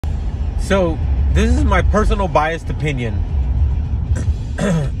So this is my personal biased opinion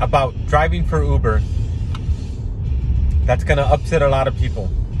about driving for Uber that's gonna upset a lot of people.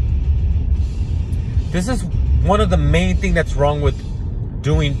 This is one of the main things that's wrong with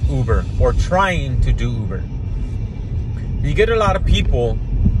doing Uber or trying to do Uber. You get a lot of people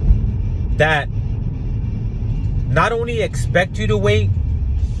that not only expect you to wait,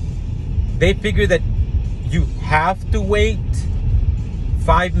 they figure that you have to wait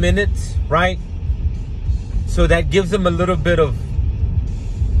 5 minutes, right? So that gives them a little bit of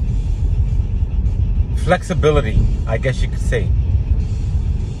flexibility, I guess you could say.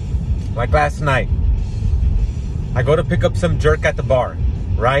 Like last night, I go to pick up some jerk at the bar,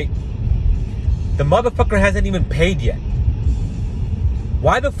 right? The motherfucker hasn't even paid yet.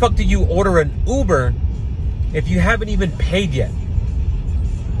 Why the fuck do you order an Uber if you haven't even paid yet?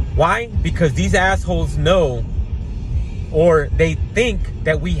 Why? Because these assholes know, or they think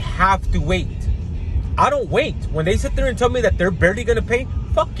that we have to wait. I don't wait. When they sit there and tell me that they're barely gonna pay,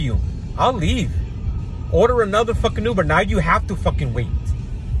 fuck you. I'll leave. Order another fucking Uber. Now you have to fucking wait.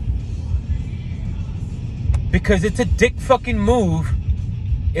 Because it's a dick fucking move.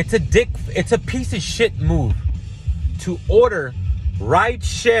 It's a piece of shit move to order ride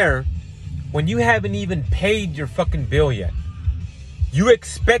share when you haven't even paid your fucking bill yet. You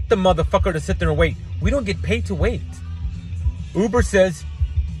expect the motherfucker to sit there and wait. We don't get paid to wait. Uber says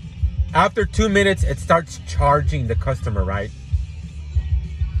after 2 minutes, it starts charging the customer, right?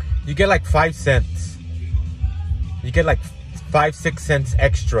 You get like 5 cents. You get like 5-6 cents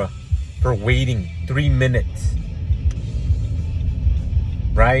extra for waiting 3 minutes.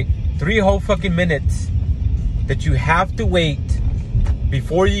 Right? 3 whole fucking minutes that you have to wait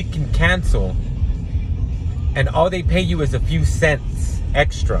before you can cancel, and all they pay you is a few cents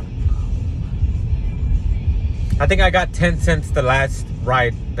extra. I think I got 10 cents the last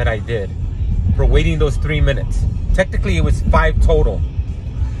ride that I did for waiting those 3 minutes. Technically it was 5 total,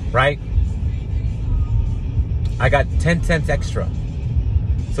 right? I got 10 cents extra.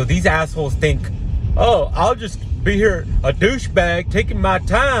 So these assholes think, oh, I'll just be here a douchebag taking my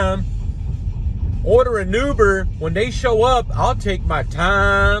time, order an Uber. When they show up, I'll take my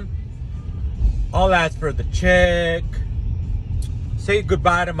time. I'll ask for the check. Say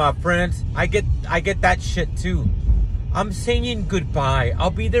goodbye to my friends. I get that shit too. I'm saying goodbye.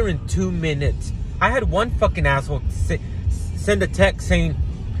 I'll be there in 2 minutes. I had one fucking asshole send a text saying,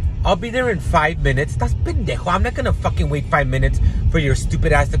 I'll be there in 5 minutes. That's pendejo. I'm not gonna fucking wait 5 minutes for your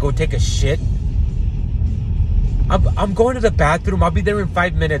stupid ass to go take a shit. I'm going to the bathroom. I'll be there in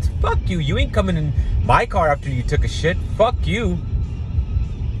 5 minutes. Fuck you. You ain't coming in my car after you took a shit. Fuck you.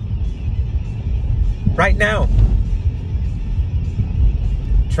 Right now.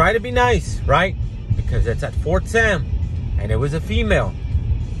 Try to be nice, right? Because it's at Fort Sam. And it was a female.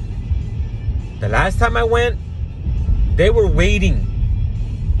 The last time I went, they were waiting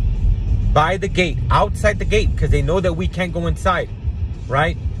by the gate, outside the gate, because they know that we can't go inside,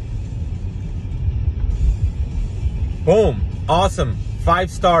 right? Boom. Awesome. 5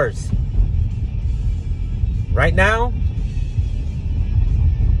 stars. Right now,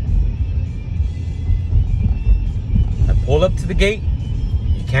 I pull up to the gate.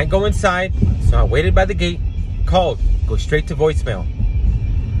 You can't go inside. So I waited by the gate. Called. Go straight to voicemail.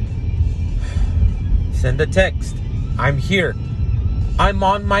 Send a text. I'm here. I'm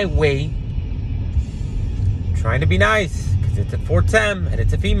on my way. Trying to be nice because it's at Fort Sam and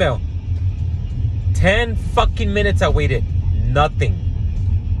it's a female. 10 fucking minutes I waited. Nothing.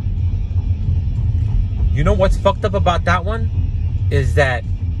 You know what's fucked up about that one? Is that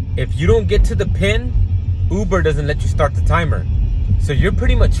if you don't get to the pin, Uber doesn't let you start the timer. So you're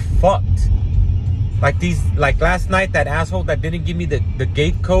pretty much fucked. Like last night, that asshole that didn't give me the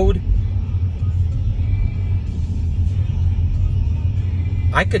gate code.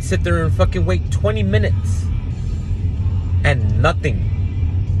 I could sit there and fucking wait 20 minutes. And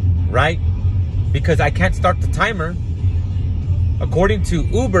nothing. Right? Because I can't start the timer. According to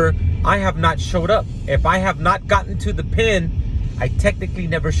Uber, I have not showed up. If I have not gotten to the pin, I technically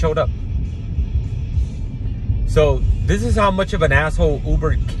never showed up. So this is how much of an asshole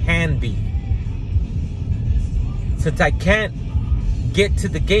Uber can be. Since I can't get to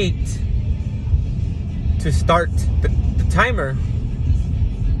the gate to start the timer,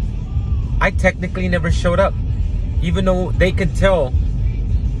 I technically never showed up. Even though they can tell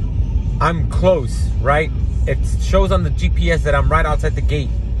I'm close, right? It shows on the GPS that I'm right outside the gate.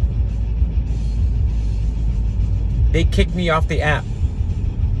 They kicked me off the app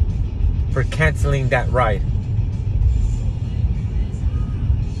for canceling that ride.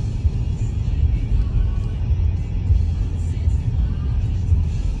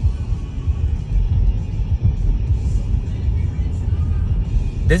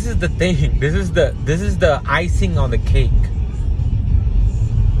 this is the thing. This is the icing on the cake.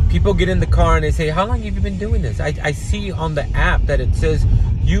 People get in the car and they say, how long have you been doing this? I see on the app that it says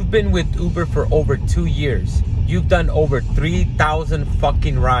you've been with Uber for over 2 years. You've done over 3,000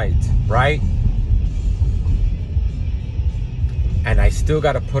 fucking rides, right? And I still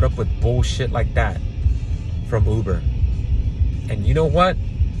got to put up with bullshit like that from Uber. And you know what?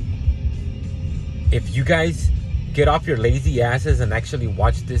 If you guys get off your lazy asses and actually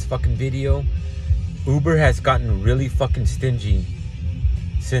watch this fucking video, Uber has gotten really fucking stingy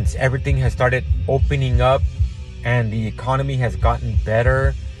since everything has started opening up and the economy has gotten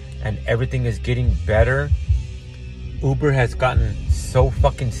better and everything is getting better. Uber has gotten so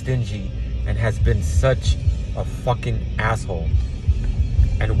fucking stingy and has been such a fucking asshole.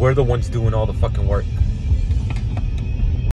 And we're the ones doing all the fucking work.